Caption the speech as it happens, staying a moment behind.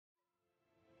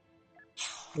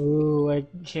Ooh, I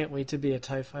can't wait to be a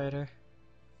TIE fighter.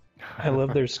 I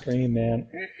love their scream, man.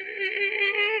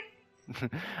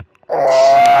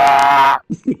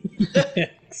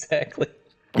 Exactly.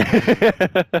 How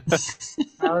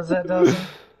is that, Dawson?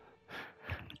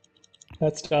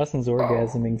 That's Dawson's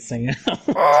orgasming sound.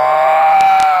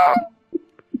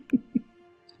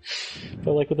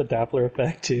 But like with a Doppler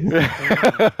effect too.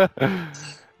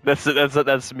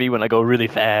 That's me when I go really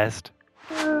fast.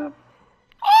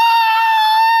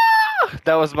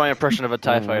 That was my impression of a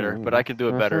TIE fighter, but I can do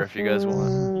it better if you guys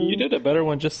want. You did a better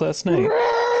one just last night.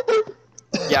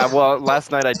 Yeah, well,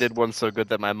 last night I did one so good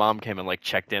that my mom came and like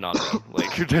checked in on me.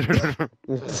 Like,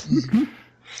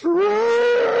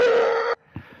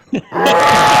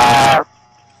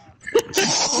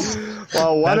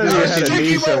 well, one of you had a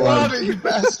decent one.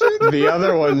 The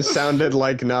other one sounded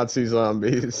like Nazi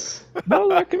zombies.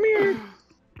 Lola, come here.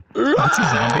 Nazi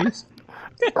zombies.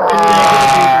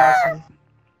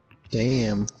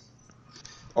 Damn.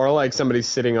 Or like somebody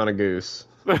sitting on a goose.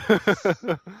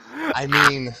 I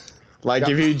mean... Like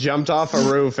if you jumped off a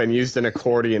roof and used an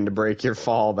accordion to break your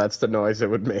fall, that's the noise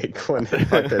it would make when it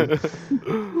fucking...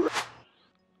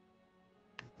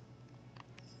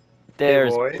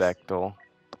 There's Hey, boys. Bechtel.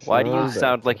 Why do you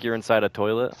sound like you're inside a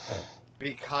toilet?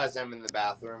 Because I'm in the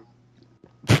bathroom.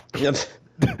 Yep.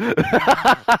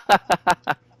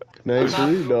 Nice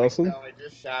I'm read, not Dawson. pooping, though, I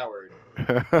just showered.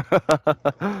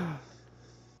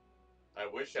 I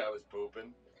wish I was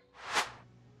pooping.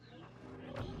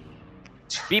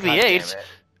 BB-8?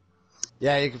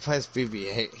 Yeah, you can play as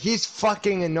BB-8. He's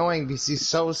fucking annoying because he's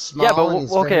so small. Yeah, but and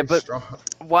he's okay, very but strong.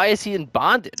 why is he in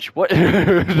bondage? What?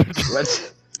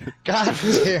 Let's... God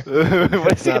damn. Why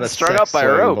is he Not a strung sex up by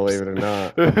swing, ropes? believe it or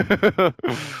not.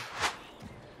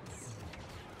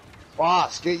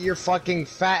 Boss, get your fucking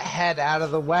fat head out of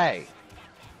the way.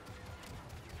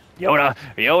 Yoda!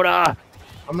 Yoda!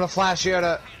 I'm gonna flash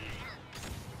Yoda.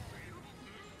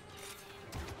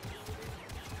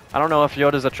 I don't know if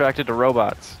Yoda's attracted to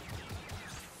robots.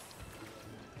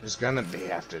 There's gonna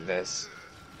be after this.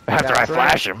 After I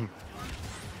flash him.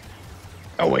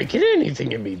 Awaken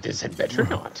anything in me, this had better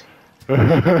not.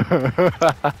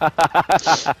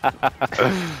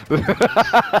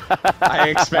 I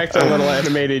expect a little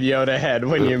animated Yoda head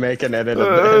when you make an edit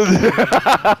of this.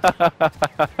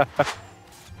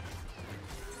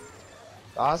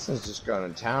 Dawson's just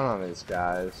going to town on these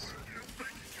guys.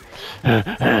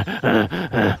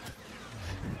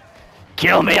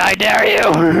 Kill me, I dare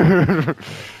you!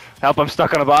 Help, I'm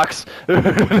stuck on a box.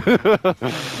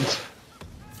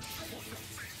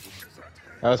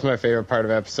 That was my favorite part of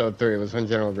episode 3, was when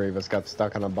General Grievous got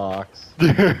stuck on a box.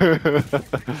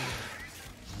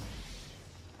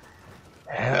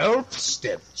 Help,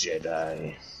 Step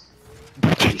Jedi.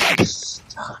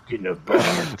 Stuck in a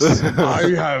box.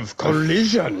 I have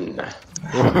collision!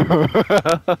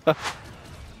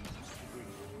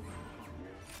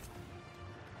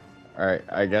 Alright,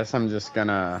 I guess I'm just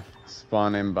gonna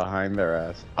spawn in behind their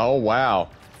ass. Oh, wow.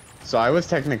 So I was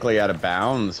technically out of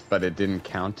bounds, but it didn't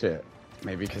count it.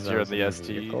 Maybe because You're in the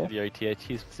ST, the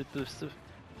ITIT.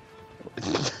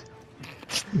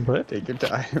 What? Take your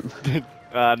time.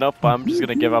 Nope, I'm just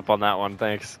gonna give up on that one,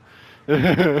 thanks.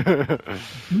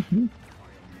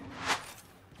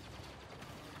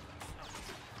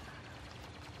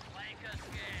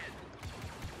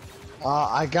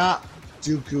 I got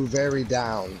Dooku very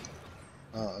down.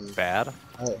 Bad?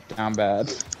 Down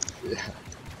bad. Yeah.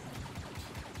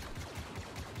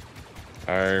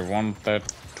 I want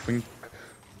that twink.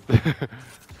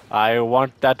 I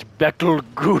want that Bechtel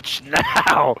Gooch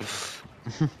now!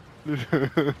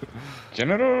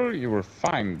 General, you will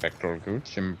find Bechtel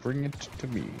Gooch and bring it to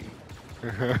me.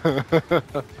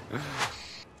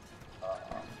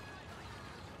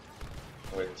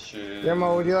 Which is...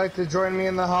 Guillermo, would you like to join me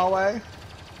in the hallway?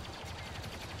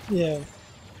 Yeah.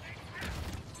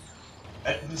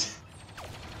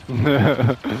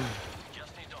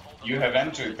 You have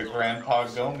entered the Grandpa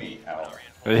Gomie hour.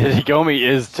 Gomie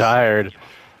is tired.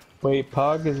 Wait,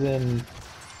 POG is in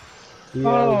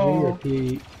POG or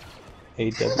PAWG?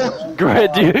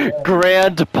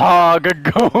 Grand Pog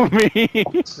Gomie.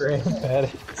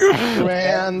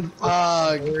 Grand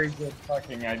Very good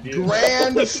fucking idea.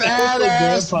 Grand fat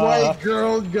ass Grandpa. white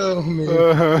girl go me.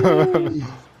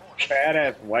 Fat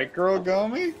ass white girl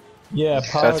Gomie? Yeah,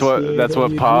 POG. That's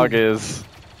what Pog is.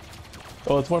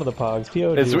 Oh, it's one of the POGs.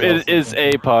 POG. It is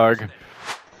a Pog.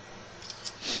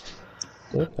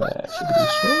 What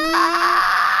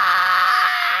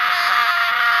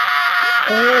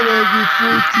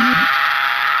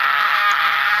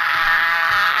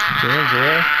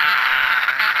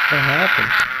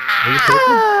happened? Are you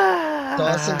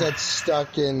Dawson gets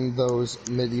stuck in those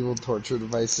medieval torture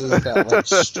devices that like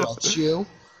stretch you.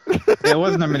 It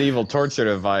wasn't a medieval torture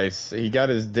device. He got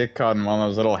his dick caught in one of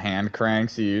those little hand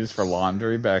cranks you used for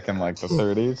laundry back in like the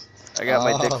 30s. I got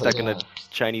my dick Oh, stuck in yeah. a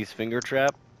Chinese finger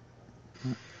trap.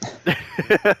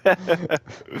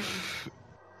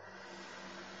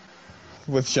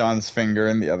 With Sean's finger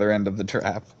in the other end of the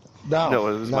trap. No,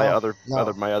 it was my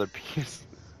other piece.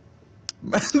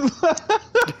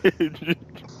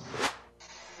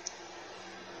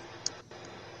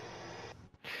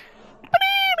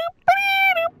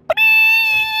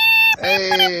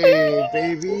 Hey,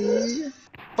 baby.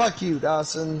 Fuck you,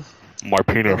 Dawson. My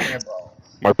penis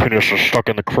is stuck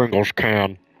in the Kringles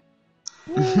can.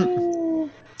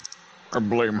 I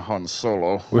blame Han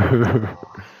Solo.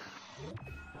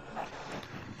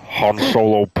 Han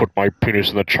Solo put my penis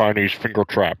in the Chinese finger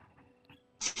trap.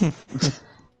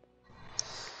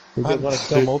 We did want to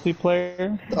kill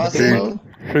multiplayer. Dawson,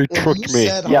 He when tricked you me.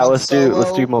 said Yeah, Han let's do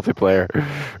Solo- multiplayer.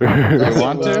 You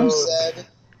want to?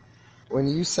 When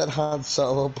you said Han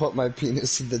Solo put my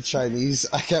penis in the Chinese,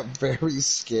 I got very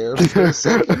scared for a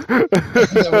second. And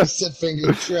then we said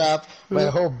finger trap, my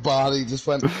whole body just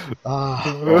went, ah.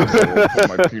 Han Solo put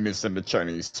my penis in the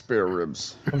Chinese spare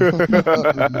ribs.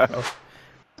 No.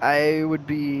 I would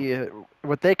be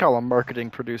what they call a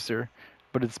marketing producer,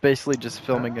 but it's basically just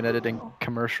filming and editing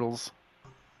commercials.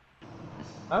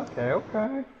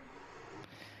 Okay.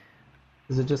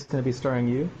 Is it just gonna be starring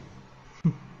you?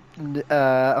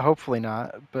 Hopefully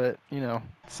not, but maybe I'll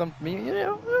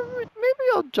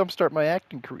jumpstart my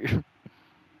acting career.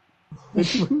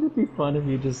 Wouldn't it be fun if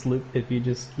you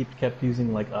just kept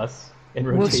using like us in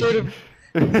rotation?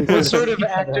 What sort of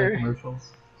actor? Commercials.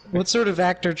 What sort of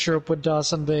actor trope would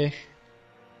Dawson be?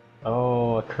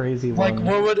 Oh, a crazy Like, one.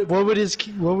 what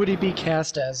would he be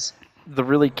cast as? The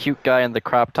really cute guy in the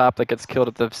crop top that gets killed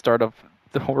at the start of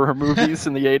the horror movies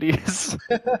in the 80s.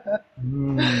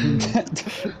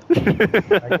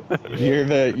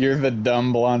 You're the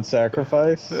dumb blonde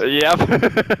sacrifice.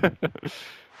 Yep.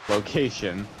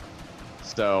 Location.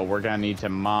 So we're gonna need to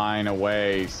mine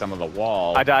away some of the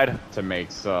wall. I died. To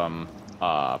make some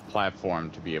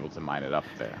platform to be able to mine it up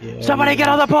there. Yeah, Somebody get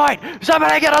on the point!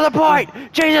 Somebody get on the point!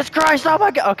 Jesus Christ! Oh my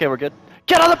God! Okay, we're good.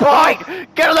 Get on the point!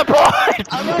 Get on the point!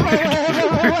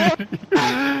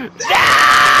 No!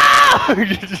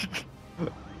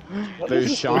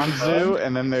 There's Sean Zoo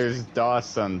and then there's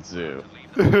Dawson Zoo.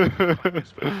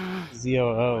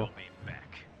 ZOO.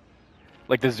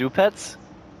 Like the zoo pets?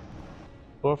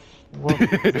 Woof,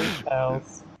 woof,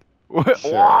 pals. Sure.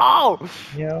 Wow!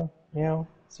 Meow,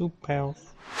 soup pals.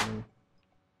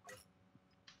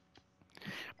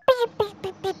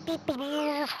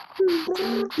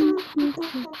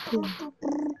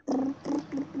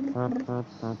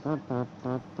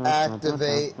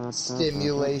 Activate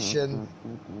stimulation.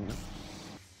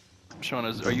 Sean,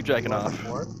 are you jacking off?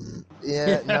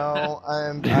 Yeah, no, I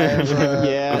have a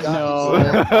Yeah,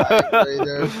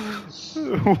 vibrator.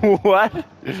 What?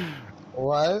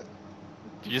 What?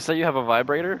 Did you say you have a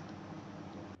vibrator?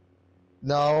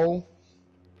 No.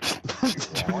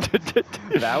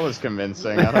 That was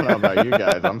convincing. I don't know about you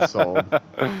guys. I'm sold.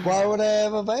 Why would I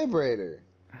have a vibrator?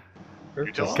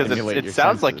 Because Stimulate it your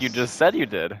sounds like you senses. just said you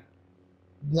did.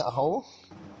 No.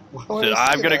 Why would I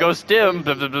I'm say gonna that? go stim.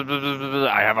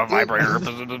 I have a vibrator.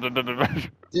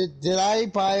 Did I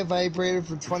buy a vibrator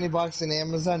for $20 on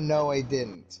Amazon? No, I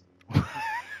didn't.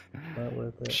 Not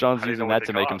worth it. Sean's using that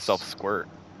to make himself squirt.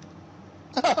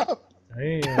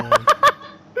 Damn.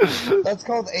 That's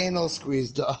called anal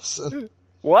squeeze, Dawson.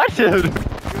 What? You're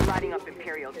lighting up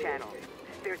Imperial channels.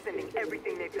 They're sending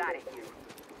everything they've got at you.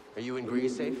 Are you in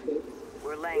Greece safe?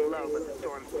 We're laying low, but the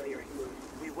storm's clearing.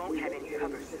 We won't have any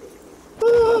cover soon.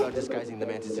 How about disguising the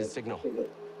Mantis' signal?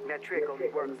 That trick only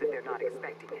works if they're not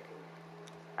expecting it.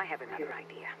 I have another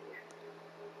idea.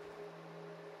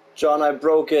 John, I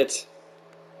broke it.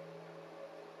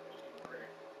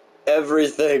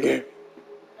 Everything.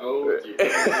 Oh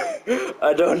dear.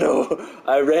 I don't know.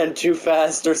 I ran too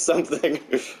fast or something.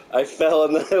 I fell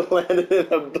and then I landed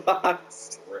in a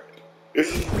box.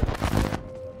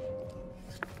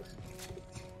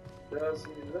 Does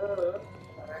he love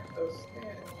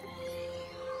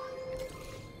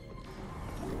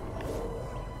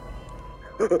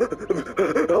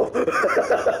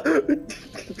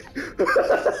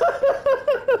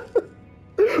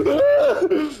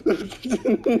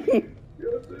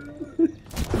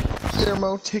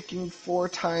Thermo taking 4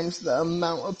 times the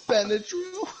amount of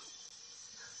Benadryl.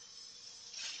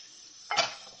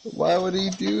 Why would he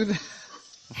do that?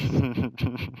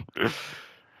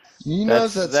 He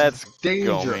knows that's That's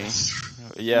dangerous.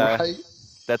 Yeah, Right?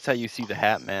 that's how you see the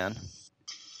Hat Man.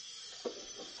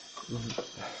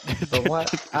 The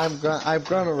what? I'm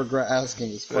gonna regret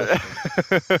asking this question.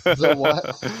 The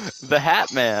what? The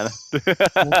Hat Man.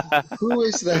 Who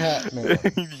is the Hat Man?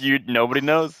 Nobody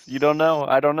knows. You don't know.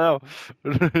 I don't know.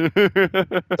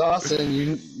 Dawson,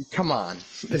 you come on.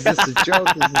 Is this a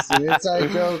joke? Is this an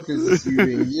inside joke? Is this you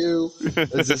being you?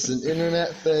 Is this an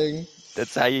internet thing?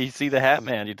 That's how you see the Hat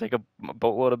Man. You take a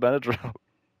boatload of Benadryl.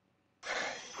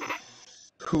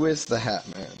 Who is the Hat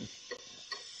Man?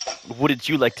 Wouldn't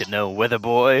you like to know, Weather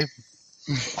Boy?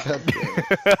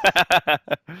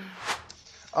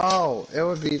 Oh, it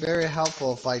would be very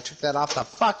helpful if I took that off the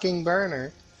fucking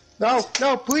burner. No,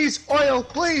 no, please, oil,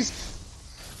 please!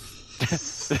 You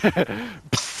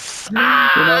know,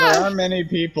 there aren't many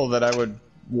people that I would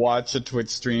watch a Twitch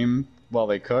stream while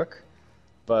they cook,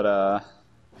 but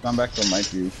Gunbackville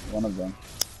might be one of them.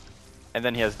 And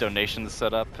then he has donations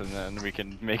set up, and then we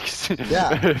can make.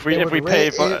 Yeah, if we pay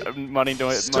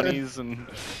monies and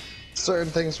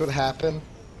certain things would happen.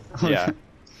 Yeah.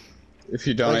 If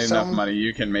you donate enough money,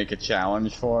 you can make a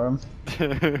challenge for him.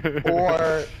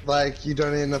 Or like you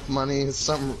donate enough money,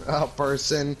 some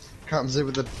person comes in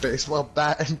with a baseball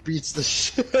bat and beats the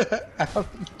shit out.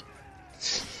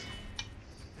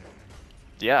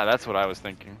 Yeah, that's what I was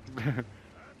thinking.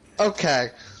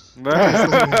 Okay.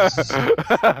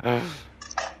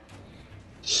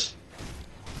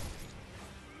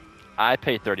 I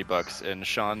pay $30, and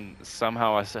Sean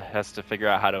somehow has to figure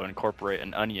out how to incorporate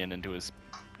an onion into his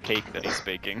cake that he's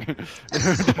baking.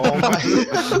 Oh my!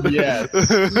 Yes.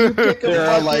 You pick a There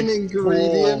are fucking like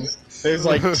ingredient. There's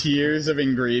like tiers of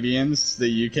ingredients that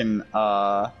you can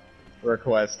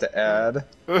request to add.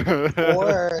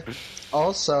 Or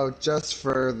also, just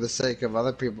for the sake of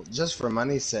other people, just for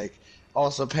money's sake,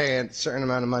 also pay a certain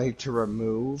amount of money to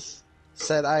remove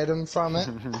said item from it.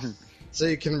 So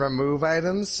you can remove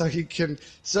items, so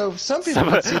some people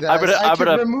would see that I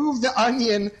could remove the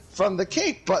onion from the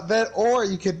cake, but then, or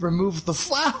you could remove the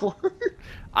flour.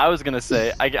 I was gonna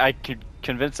say, I could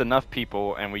convince enough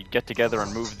people, and we get together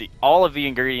and move all of the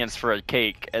ingredients for a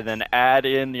cake, and then add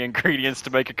in the ingredients to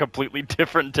make a completely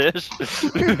different dish.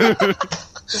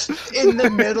 In the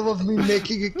middle of me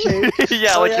making a cake.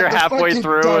 Yeah, so like you're halfway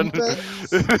through and...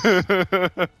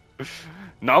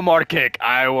 No more cake,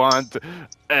 I want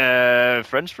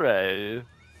French fry.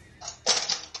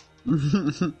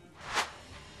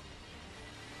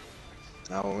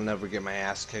 I will never get my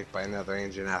ass kicked by another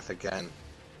Anjanath again.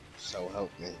 So help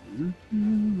me.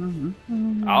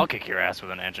 I'll kick your ass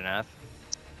with an Anjanath.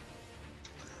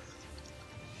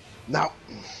 No.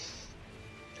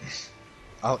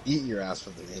 I'll eat your ass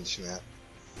with an Anjanath.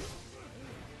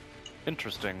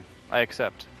 Interesting. I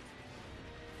accept.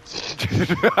 What's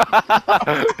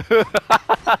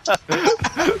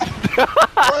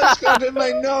got in my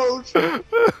nose? I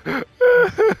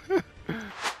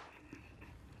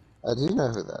do know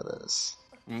who that is.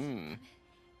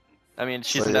 I mean,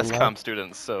 she's So an you SCOM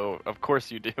student, so of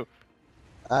course you do.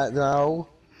 No.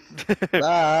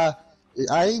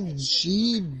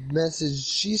 She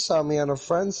saw me on a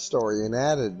friend's story and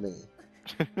added me.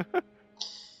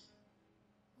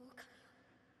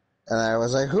 And I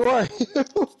was like, who are you?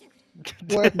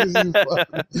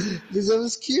 Because I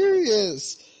was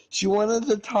curious. She wanted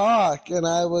to talk, and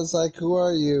I was like, who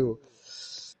are you?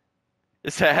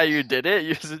 Is that how you did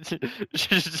it?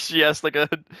 She asked like a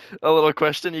little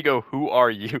question, you go, who are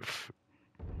you?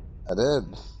 I did.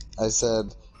 I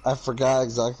said, I forgot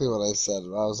exactly what I said.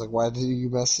 I was like, why are you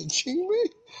messaging me?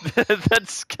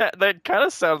 That kind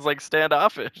of sounds like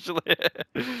standoffish. I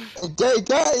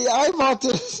want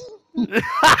this.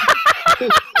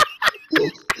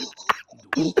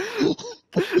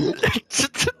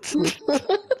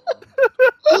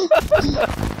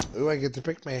 Ooh, I get to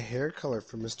pick my hair color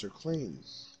for Mr. Clean.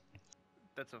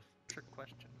 That's a trick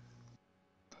question.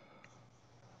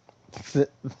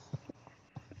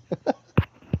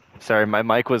 Sorry, my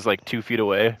mic was like 2 feet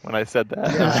away when I said that.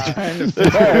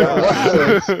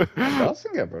 Yeah.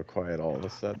 Dawson got real quiet all of a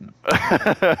sudden.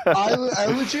 I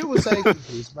legit was like,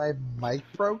 is my mic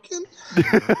broken?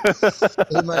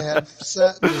 Is my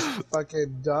headset just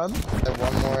fucking done? I have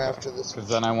one more after this. Because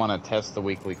then I want to test the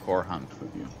weekly core hunt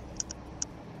with you.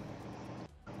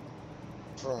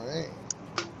 Right.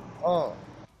 Oh.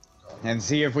 And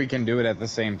see if we can do it at the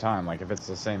same time, like if it's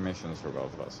the same missions for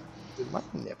both of us. Did my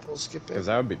nipples skip it? Because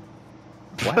that would be...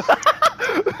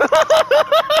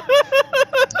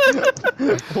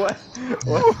 What? What?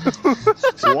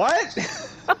 What?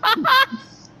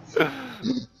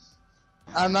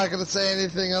 I'm not gonna say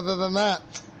anything other than that.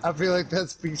 I feel like that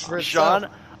speaks for itself.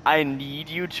 Sean, I need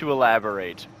you to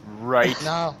elaborate right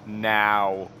now.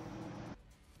 No.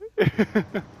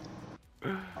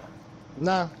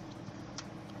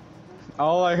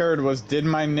 all I heard was, "Did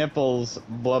my nipples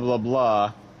blah blah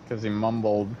blah?" Because he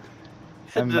mumbled.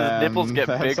 And Does his nipples get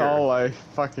that's bigger? all I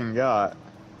fucking got.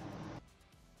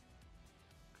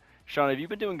 Sean, have you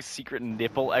been doing secret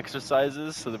nipple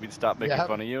exercises so that we'd stop making Yep.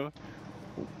 fun of you?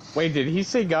 Wait, did he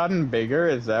say gotten bigger?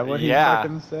 Is that what Yeah. he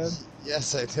fucking said?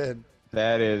 Yes, I did.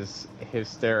 That is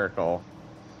hysterical.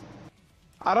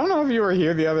 I don't know if you were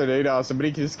here the other day, Dawson, but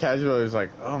he just casually was like,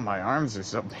 "Oh, my arms are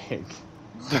so big."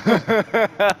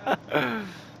 I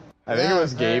think it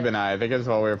was Gabe and I think it was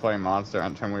while we were playing Monster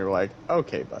Hunter, and we were like,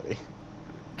 "Okay, buddy."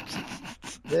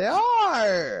 They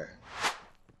are.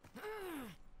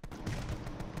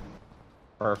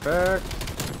 Perfect.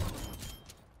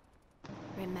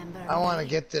 Remember. I want to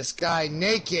get this guy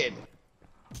naked.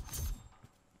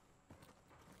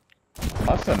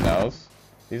 Austin knows.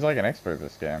 He's like an expert at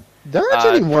this game. There aren't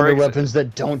any for wonder ex- weapons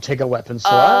that don't take a weapon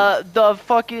slot. The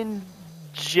fucking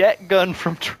jet gun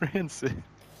from Transit.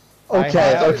 Okay,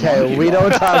 I have okay, one. we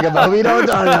don't talk about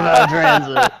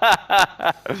transit.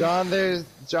 John,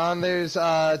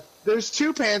 there's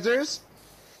two Panzers.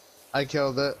 I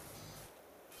killed it.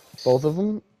 Both of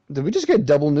them? Did we just get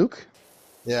double nuke?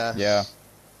 Yeah. Yeah.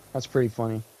 That's pretty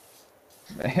funny.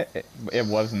 It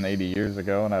wasn't 80 years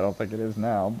ago, and I don't think it is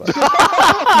now, but...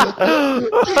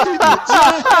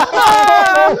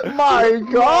 Oh my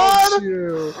god!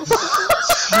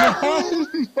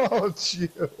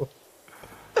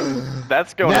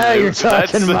 That's going. Now in you're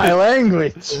talking my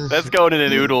language. That's going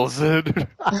in Oodles.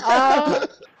 How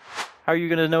are you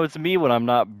gonna know it's me when I'm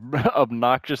not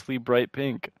obnoxiously bright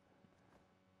pink?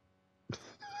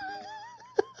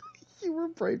 You were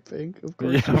bright pink, of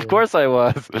course. Yeah, of course I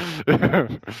was.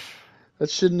 That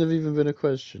shouldn't have even been a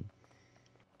question.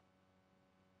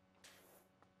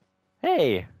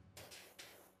 Hey.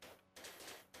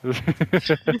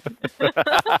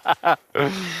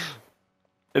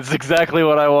 It's exactly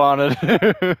what I wanted.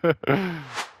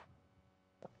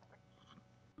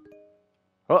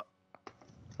 Oh,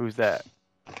 who's that?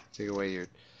 Take away your.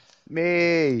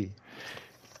 Me.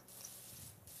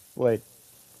 Wait.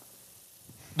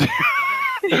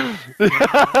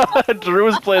 Drew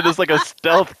was playing this like a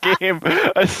stealth game.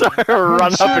 I saw her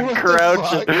run up and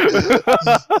crouch. Dude,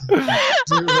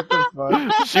 what the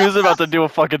fuck? She was about to do a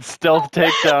fucking stealth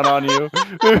takedown on you.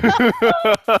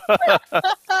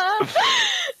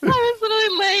 I was literally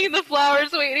laying in the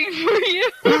flowers waiting for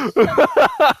you.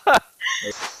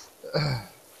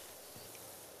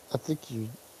 I think you...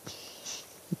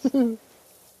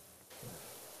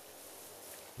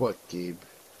 What, Gabe?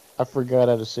 I forgot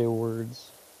how to say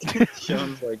words.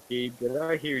 Sounds like, Gabe, did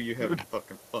I hear you having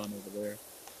fucking fun over there?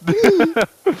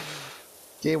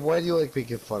 Gabe, why do you like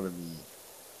making fun of me?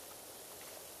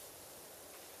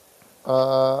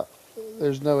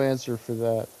 There's no answer for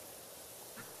that.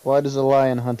 Why does a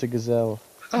lion hunt a gazelle?